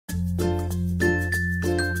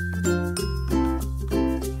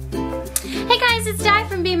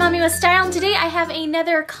Being Mommy with Style, and today I have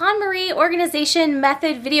another KonMari organization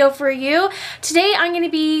method video for you. Today I'm going to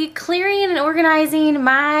be clearing and organizing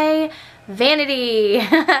my vanity,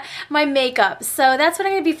 my makeup. So that's what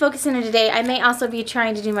I'm going to be focusing on today. I may also be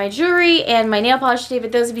trying to do my jewelry and my nail polish today,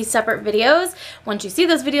 but those would be separate videos. Once you see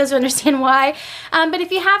those videos, you'll understand why. But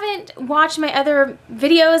if you haven't watched my other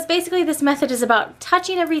videos, basically this method is about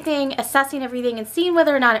touching everything, assessing everything, and seeing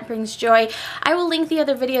whether or not it brings joy. I will link the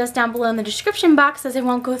other videos down below in the description box, as I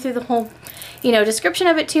won't go through the whole description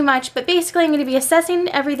of it too much, but basically I'm going to be assessing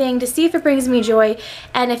everything to see if it brings me joy,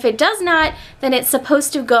 and if it does not, then it's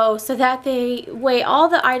supposed to go, so that they weigh all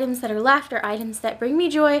the items that are left are items that bring me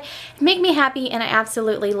joy, make me happy, and I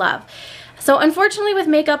absolutely love. So unfortunately with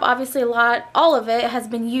makeup, obviously all of it has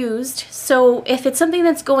been used, so if it's something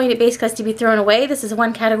that's going, it basically has to be thrown away. This is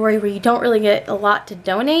one category where you don't really get a lot to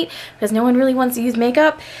donate because no one really wants to use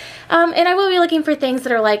makeup. And I will be looking for things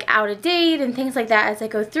that are like out of date and things like that as I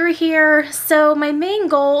go through here. So my main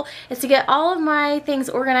goal is to get all of my things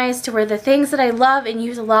organized to where the things that I love and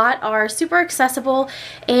use a lot are super accessible,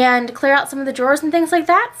 and clear out some of the drawers and things like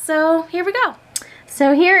that. So here we go.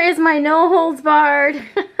 So here is my no holds barred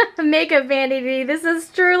makeup vanity. This is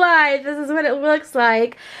true life. This is what it looks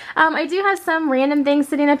like. I do have some random things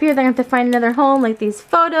sitting up here that I have to find another home, like these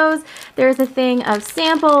photos. There's a thing of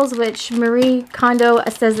samples, which Marie Kondo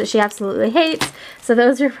says that she absolutely hates. So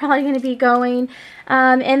those are probably going to be going.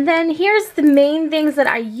 And then here's the main things that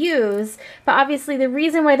I use, but obviously the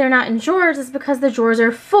reason why they're not in drawers is because the drawers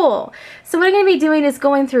are full. So what I'm going to be doing is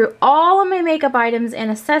going through all of my makeup items and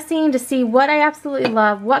assessing to see what I absolutely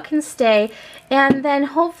love, what can stay, and then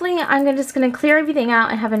hopefully I'm just going to clear everything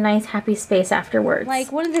out and have a nice happy space afterwards.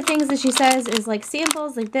 Like one of the things that she says is like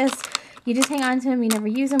samples like this, you just hang on to them, you never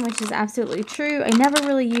use them, which is absolutely true. I never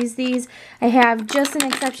really use these. I have just an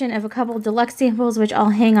exception of a couple deluxe samples, which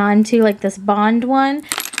I'll hang on to, like this Bond one.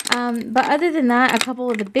 But other than that, a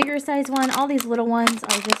couple of the bigger size one, all these little ones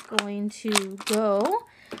are just going to go.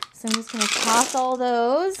 So I'm just going to toss all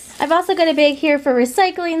those. I've also got a bag here for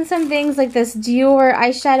recycling some things, like this Dior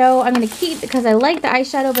eyeshadow. I'm going to keep because I like the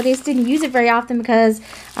eyeshadow, but I just didn't use it very often because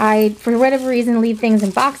I, for whatever reason, leave things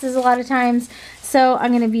in boxes a lot of times. So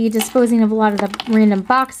I'm going to be disposing of a lot of the random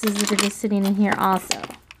boxes that are just sitting in here also.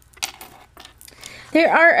 There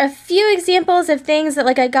are a few examples of things that,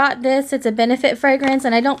 like, I got this, it's a Benefit fragrance,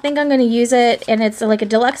 and I don't think I'm going to use it, and it's like a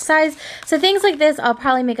deluxe size. So things like this, I'll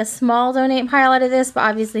probably make a small donate pile out of this, but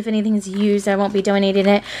obviously if anything is used, I won't be donating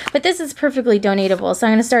it. But this is perfectly donatable, so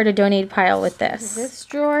I'm going to start a donate pile with this. This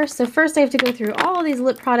drawer. So first I have to go through all these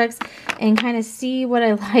lip products and kind of see what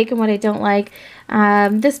I like and what I don't like.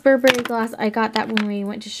 This Burberry gloss, I got that when we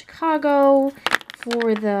went to Chicago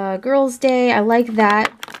for the Girls' Day. I like that.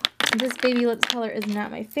 This Baby Lips color is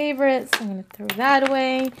not my favorite, so I'm going to throw that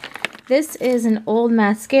away. This is an old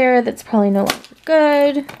mascara that's probably no longer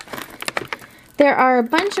good. There are a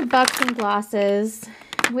bunch of Buxom glosses,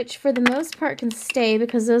 which for the most part can stay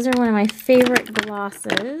because those are one of my favorite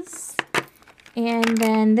glosses. And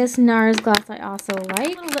then this NARS gloss I also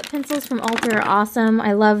like. Little lip pencils from Ulta are awesome.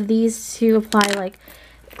 I love these to apply like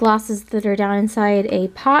glosses that are down inside a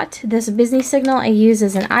pot. This Busy Signal I use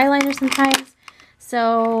as an eyeliner sometimes.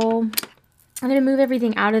 So I'm going to move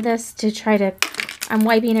everything out of this to try to, I'm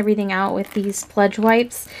wiping everything out with these Pledge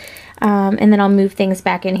wipes. And then I'll move things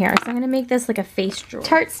back in here. So I'm going to make this like a face drawer.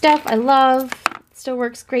 Tarte stuff I love. It still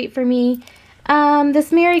works great for me.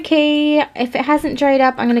 This Mary Kay, if it hasn't dried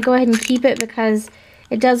up, I'm going to go ahead and keep it because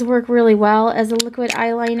it does work really well as a liquid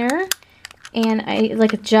eyeliner. And I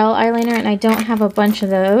like a gel eyeliner, and I don't have a bunch of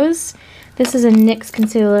those. This is a NYX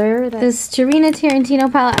concealer. This Tarina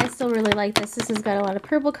Tarantino palette, I still really like this. This has got a lot of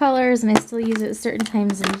purple colors, and I still use it at certain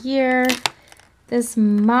times of the year. This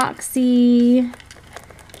Moxie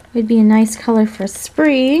would be a nice color for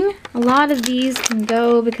spring. A lot of these can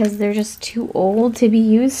go because they're just too old to be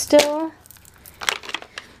used still.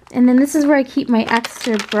 And then this is where I keep my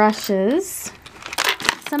extra brushes.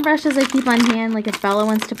 Some brushes I keep on hand, like if Bella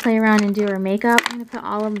wants to play around and do her makeup. I'm going to put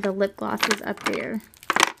all of the lip glosses up there.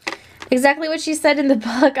 Exactly what she said in the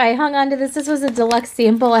book. I hung on to this. This was a deluxe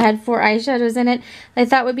sample. I had 4 eyeshadows in it. I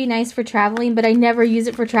thought would be nice for traveling, but I never use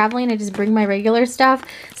it for traveling. I just bring my regular stuff.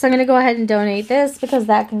 So I'm going to go ahead and donate this because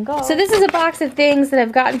that can go. So this is a box of things that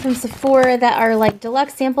I've gotten from Sephora that are like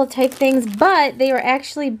deluxe sample type things, but they are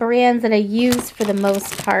actually brands that I use for the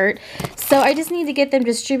most part. So I just need to get them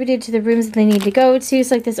distributed to the rooms that they need to go to.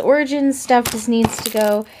 So like this Origins stuff just needs to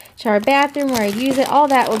go to our bathroom where I use it. All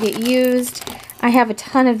that will get used. I have a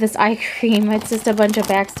ton of this eye cream. It's just a bunch of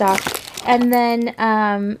backstock. And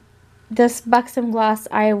then this Buxom gloss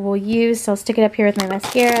I will use, so I'll stick it up here with my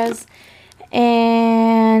mascaras.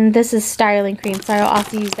 And this is styling cream, so I'll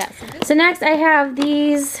also use that. So next I have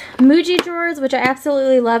these Muji drawers, which I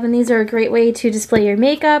absolutely love, and these are a great way to display your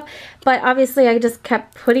makeup. But obviously I just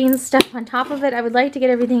kept putting stuff on top of it. I would like to get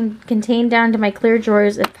everything contained down to my clear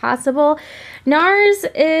drawers if possible. NARS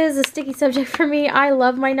is a sticky subject for me. I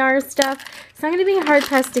love my NARS stuff, so I'm going to be hard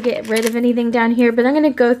pressed to get rid of anything down here, but I'm going to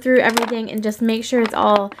go through everything and just make sure it's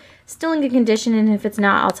all still in good condition, and if it's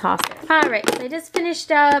not, I'll toss it. Alright, so I just finished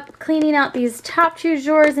up cleaning out these top two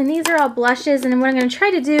drawers, and these are all blushes, and what I'm going to try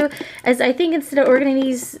to do is, I think instead of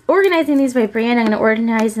organizing these by brand, I'm going to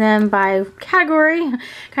organize them by category,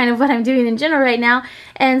 kind of what I'm doing in general right now.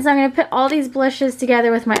 And so I'm going to put all these blushes together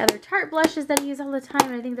with my other Tarte blushes that I use all the time,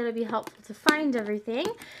 and I think that'll be helpful to find everything.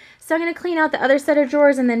 So I'm going to clean out the other set of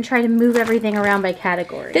drawers and then try to move everything around by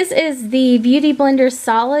category. This is the Beauty Blender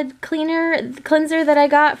Solid Cleanser that I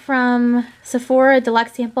got from Sephora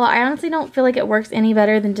Deluxe Sample. I honestly don't feel like it works any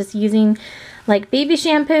better than just using like baby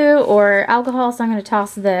shampoo or alcohol, so I'm going to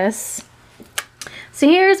toss this. So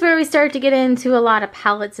here's where we start to get into a lot of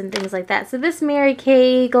palettes and things like that. So this Mary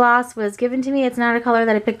Kay gloss was given to me. It's not a color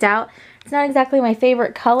that I picked out. It's not exactly my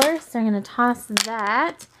favorite color, so I'm going to toss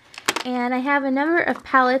that. And I have a number of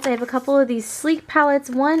palettes. I have a couple of these sleek palettes.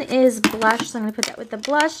 One is blush, so I'm going to put that with the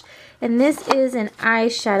blush. And this is an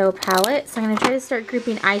eyeshadow palette. So I'm going to try to start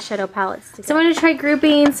grouping eyeshadow palettes together. So I'm going to try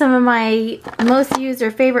grouping some of my most used or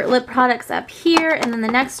favorite lip products up here. And then the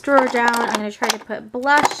next drawer down, I'm going to try to put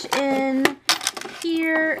blush in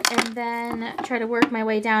here. And then try to work my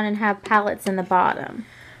way down and have palettes in the bottom.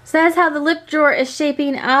 So that's how the lip drawer is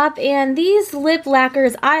shaping up. And these lip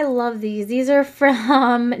lacquers, I love these. These are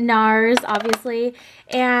from NARS, obviously.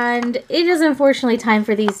 And it is unfortunately time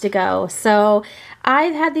for these to go. So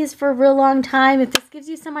I've had these for a real long time. If this gives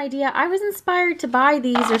you some idea, I was inspired to buy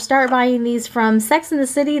these or start buying these from Sex and the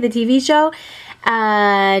City, the TV show.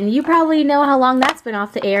 And you probably know how long that's been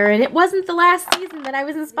off the air. And it wasn't the last season that I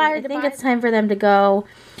was inspired to buy. I think it's time for them to go.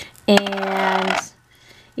 And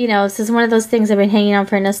you know, this is one of those things I've been hanging on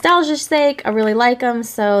for nostalgia's sake. I really like them,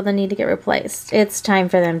 so they need to get replaced. It's time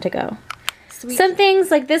for them to go. Sweet. Some things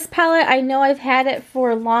like this palette, I know I've had it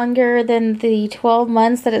for longer than the 12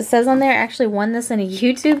 months that it says on there. I actually won this in a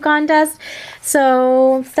YouTube contest.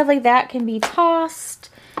 So stuff like that can be tossed.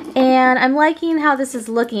 And I'm liking how this is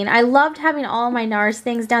looking. I loved having all my NARS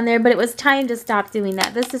things down there, but it was time to stop doing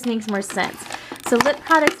that. This just makes more sense. So lip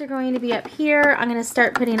products are going to be up here. I'm going to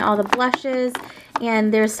start putting all the blushes,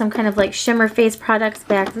 and there's some kind of like shimmer face products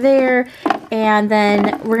back there. And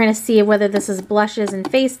then we're going to see whether this is blushes and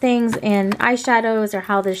face things and eyeshadows or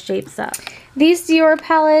how this shapes up. These Dior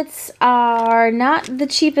palettes are not the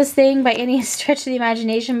cheapest thing by any stretch of the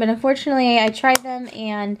imagination, but unfortunately I tried them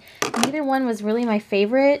and neither one was really my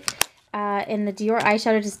favorite. And the Dior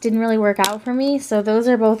eyeshadow just didn't really work out for me, so those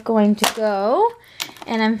are both going to go.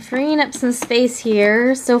 And I'm freeing up some space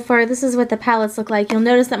here. So far, this is what the palettes look like. You'll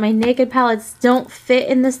notice that my naked palettes don't fit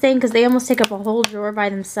in this thing because they almost take up a whole drawer by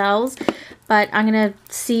themselves. But I'm going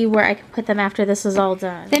to see where I can put them after this is all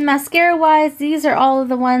done. Then mascara-wise, these are all of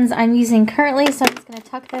the ones I'm using currently. So I'm just going to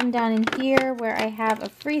tuck them down in here where I have a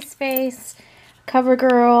Free Space,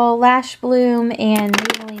 CoverGirl, Lash Bloom, and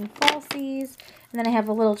Maybelline Falsies. And then I have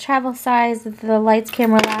a little travel size of the Lights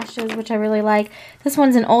Camera Lashes, which I really like. This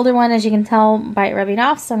one's an older one, as you can tell by it rubbing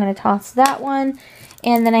off, so I'm going to toss that one.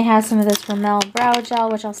 And then I have some of this Rimmel Brow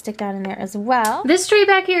Gel, which I'll stick down in there as well. This tray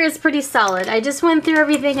back here is pretty solid. I just went through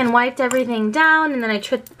everything and wiped everything down, and then I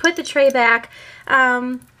put the tray back.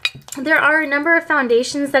 There are a number of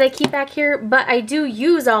foundations that I keep back here, but I do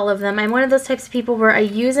use all of them. I'm one of those types of people where I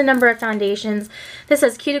use a number of foundations. This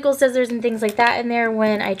has cuticle scissors and things like that in there.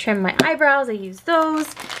 When I trim my eyebrows, I use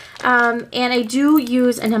those. And I do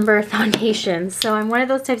use a number of foundations. So I'm one of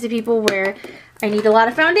those types of people where I need a lot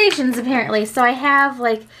of foundations apparently. So I have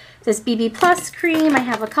like this BB Plus cream. I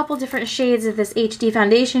have a couple different shades of this HD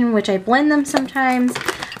foundation, which I blend them sometimes.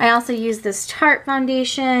 I also use this Tarte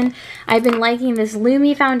foundation. I've been liking this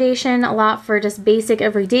Lumi foundation a lot for just basic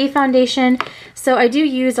everyday foundation. So I do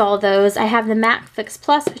use all those. I have the MAC Fix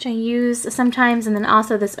Plus, which I use sometimes, and then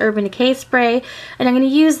also this Urban Decay spray. And I'm going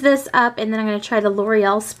to use this up, and then I'm going to try the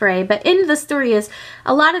L'Oreal spray. But in the story is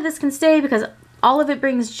a lot of this can stay because all of it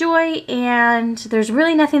brings joy, and there's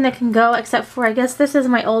really nothing that can go except for, I guess this is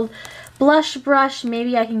my old blush brush.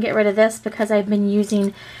 Maybe I can get rid of this because I've been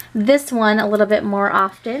using this one a little bit more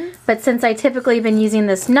often. But since I typically been using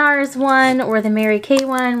this NARS one or the Mary Kay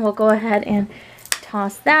one, we'll go ahead and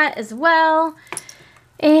toss that as well.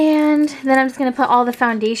 And then I'm just going to put all the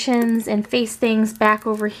foundations and face things back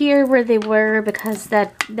over here where they were because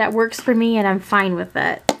that works for me and I'm fine with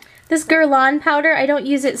it. This Guerlain powder, I don't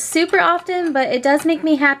use it super often, but it does make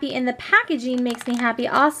me happy, and the packaging makes me happy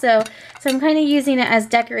also. So I'm kind of using it as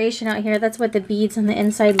decoration out here. That's what the beads on the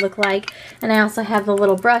inside look like. And I also have the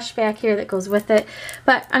little brush back here that goes with it.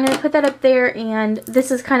 But I'm going to put that up there, and this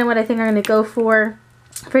is kind of what I think I'm going to go for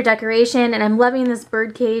decoration. And I'm loving this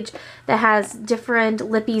bird cage that has different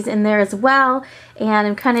lippies in there as well, and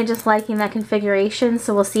I'm kind of just liking that configuration,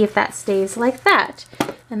 so we'll see if that stays like that.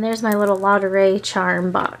 And there's my little Lauderay charm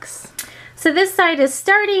box. So this side is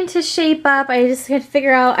starting to shape up. I just got to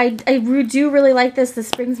figure out, I do really like this. This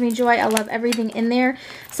brings me joy. I love everything in there.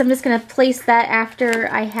 So I'm just going to place that after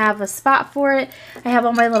I have a spot for it. I have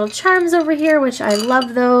all my little charms over here, which I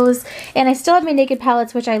love those. And I still have my naked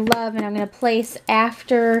palettes, which I love, and I'm going to place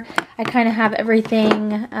after I kind of have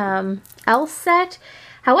everything else set.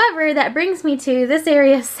 However, that brings me to this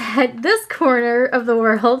area set, this corner of the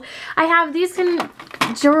world. I have these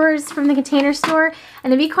drawers from the Container Store,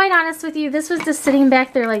 and to be quite honest with you, this was just sitting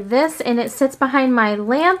back there like this, and it sits behind my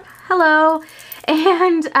lamp. Hello.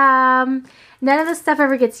 And none of this stuff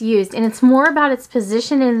ever gets used, and it's more about its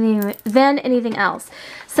position than anything else.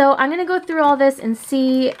 So I'm going to go through all this and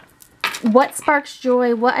see what sparks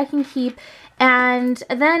joy, what I can keep, and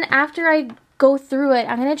then after I go through it,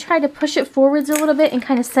 I'm going to try to push it forwards a little bit and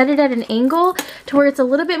kind of set it at an angle to where it's a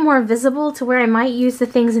little bit more visible, to where I might use the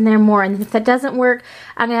things in there more. And if that doesn't work,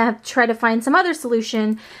 I'm going to have to try to find some other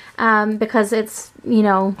solution because it's, you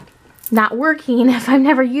know, not working if I'm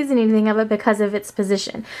never using anything of it because of its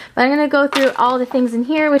position. But I'm going to go through all the things in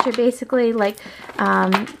here, which are basically like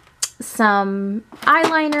some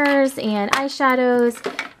eyeliners and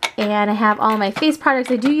eyeshadows. And I have all my face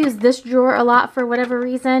products. I do use this drawer a lot for whatever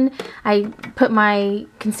reason. I put my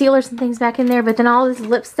concealers and things back in there, but then all this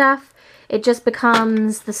lip stuff, it just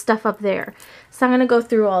becomes the stuff up there. So I'm going to go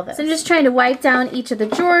through all this. So I'm just trying to wipe down each of the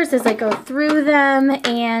drawers as I go through them.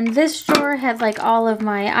 And this drawer has like all of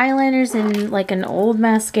my eyeliners and like an old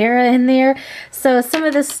mascara in there. So some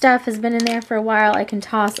of this stuff has been in there for a while. I can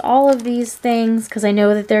toss all of these things because I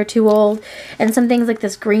know that they're too old. And some things like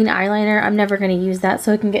this green eyeliner, I'm never going to use that,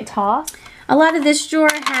 so it can get tossed. A lot of this drawer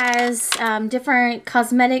has different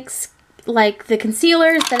cosmetics, like the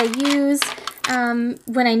concealers that I use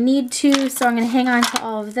when I need to, so I'm going to hang on to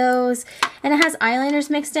all of those. And it has eyeliners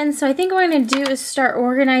mixed in, so I think what I'm going to do is start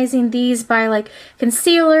organizing these by like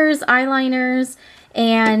concealers, eyeliners,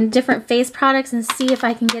 and different face products, and see if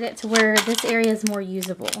I can get it to where this area is more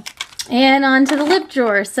usable. And on to the lip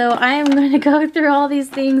drawer. So I am going to go through all these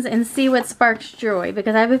things and see what sparks joy,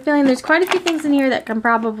 because I have a feeling there's quite a few things in here that can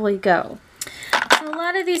probably go. So a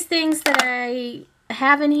lot of these things that I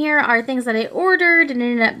have in here are things that I ordered and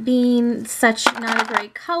ended up being such not a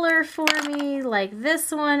great color for me, like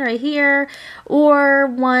this one right here, or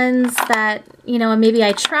ones that, you know, maybe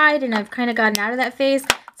I tried and I've kind of gotten out of that phase.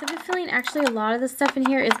 So I have a feeling actually a lot of the stuff in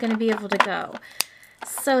here is going to be able to go.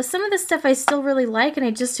 So some of the stuff I still really like and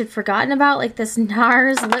I just had forgotten about, like this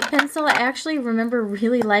NARS lip pencil. I actually remember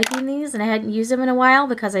really liking these and I hadn't used them in a while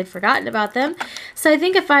because I'd forgotten about them. So I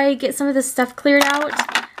think if I get some of this stuff cleared out,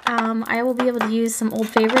 I will be able to use some old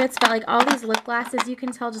favorites. But like all these lip glosses, you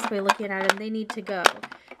can tell just by looking at them, they need to go.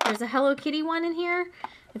 There's a Hello Kitty one in here,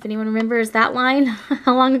 if anyone remembers that line,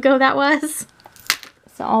 how long ago that was.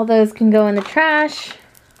 So all those can go in the trash.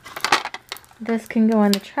 This can go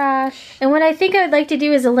in the trash. And what I think I would like to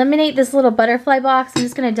do is eliminate this little butterfly box. I'm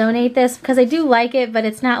just going to donate this because I do like it, but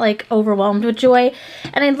it's not like overwhelmed with joy.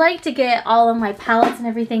 And I'd like to get all of my palettes and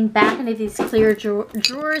everything back into these clear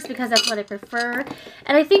drawers because that's what I prefer.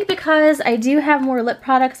 And I think because I do have more lip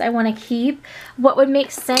products I want to keep, what would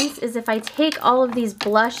make sense is if I take all of these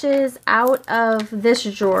blushes out of this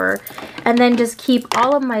drawer and then just keep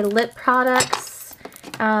all of my lip products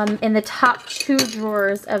in the top two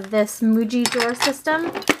drawers of this Muji drawer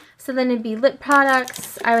system. So then it'd be lip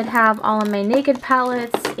products. I would have all of my naked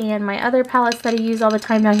palettes and my other palettes that I use all the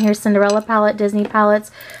time down here, Cinderella palette, Disney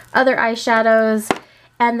palettes, other eyeshadows,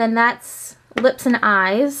 and then that's lips and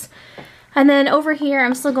eyes. And then over here,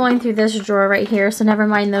 I'm still going through this drawer right here, so never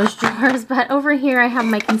mind those drawers, but over here I have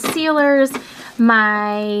my concealers,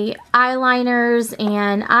 my eyeliners,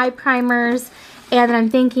 and eye primers. And then I'm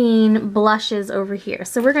thinking blushes over here.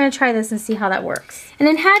 So we're going to try this and see how that works. And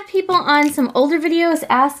then had people on some older videos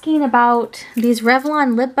asking about these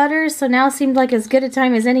Revlon lip butters. So now seemed like as good a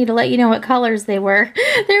time as any to let you know what colors they were.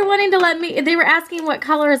 They were asking what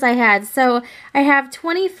colors I had. So I have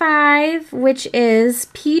 25, which is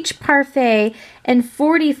Peach Parfait, and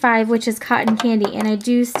 45, which is Cotton Candy. And I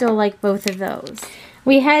do still like both of those.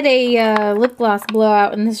 We had a lip gloss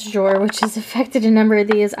blowout in this drawer, which has affected a number of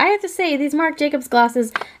these. I have to say, these Marc Jacobs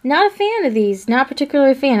glosses, not a fan of these. Not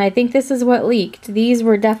particularly a fan. I think this is what leaked. These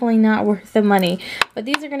were definitely not worth the money. But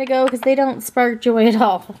these are going to go because they don't spark joy at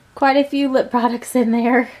all. Quite a few lip products in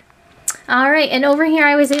there. Alright, and over here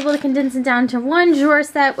I was able to condense it down to one drawer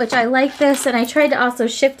set, which I like this, and I tried to also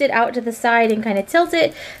shift it out to the side and kind of tilt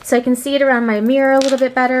it so I can see it around my mirror a little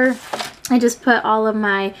bit better. I just put all of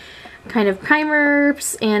my kind of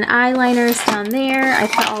primers and eyeliners down there. I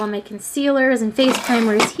put all of my concealers and face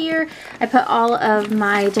primers here. I put all of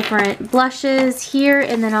my different blushes here,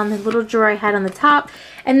 and then on the little drawer I had on the top.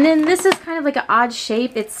 And then this is kind of like an odd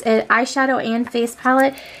shape. It's an eyeshadow and face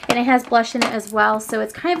palette, and it has blush in it as well. So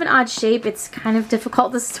it's kind of an odd shape. It's kind of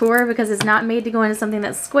difficult to store because it's not made to go into something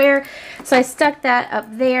that's square. So I stuck that up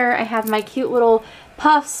there. I have my cute little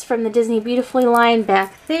puffs from the Disney Beautifully line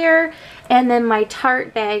back there. And then my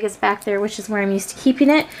Tarte bag is back there, which is where I'm used to keeping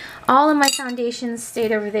it. All of my foundations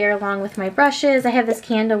stayed over there along with my brushes. I have this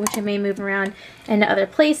candle, which I may move around into other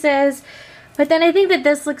places. But then I think that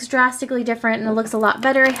this looks drastically different and it looks a lot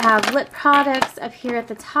better. I have lip products up here at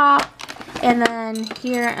the top and then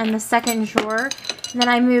here in the second drawer. And then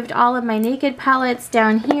I moved all of my Naked palettes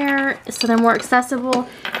down here so they're more accessible,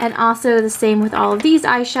 and also the same with all of these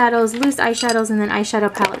eyeshadows, loose eyeshadows, and then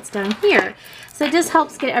eyeshadow palettes down here. So it just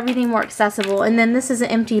helps get everything more accessible. And then this is an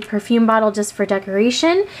empty perfume bottle just for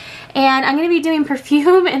decoration. And I'm going to be doing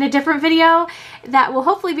perfume in a different video that will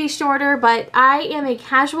hopefully be shorter, but I am a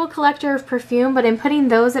casual collector of perfume, but I'm putting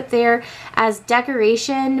those up there as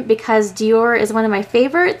decoration because Dior is one of my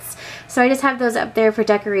favorites. So I just have those up there for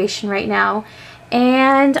decoration right now.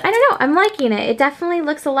 And I don't know, I'm liking it. It definitely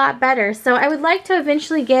looks a lot better. So I would like to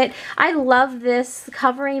eventually get, I love this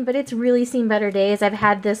covering, but it's really seen better days. I've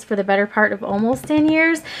had this for the better part of almost 10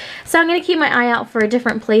 years. So I'm going to keep my eye out for a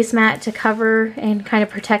different placemat to cover and kind of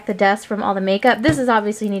protect the desk from all the makeup. This is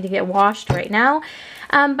obviously need to get washed right now.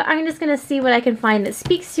 But I'm just going to see what I can find that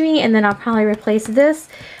speaks to me, and then I'll probably replace this.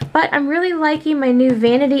 But I'm really liking my new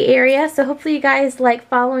vanity area, so hopefully you guys like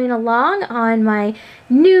following along on my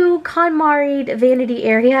new KonMari vanity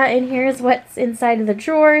area. And here's what's inside of the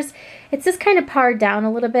drawers. It's just kind of pared down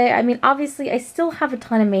a little bit. I mean, obviously I still have a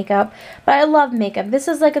ton of makeup, but I love makeup. This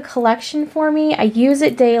is like a collection for me. I use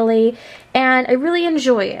it daily and I really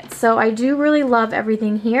enjoy it. So I do really love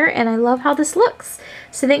everything here, and I love how this looks.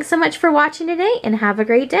 So thanks so much for watching today, and have a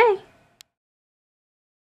great day.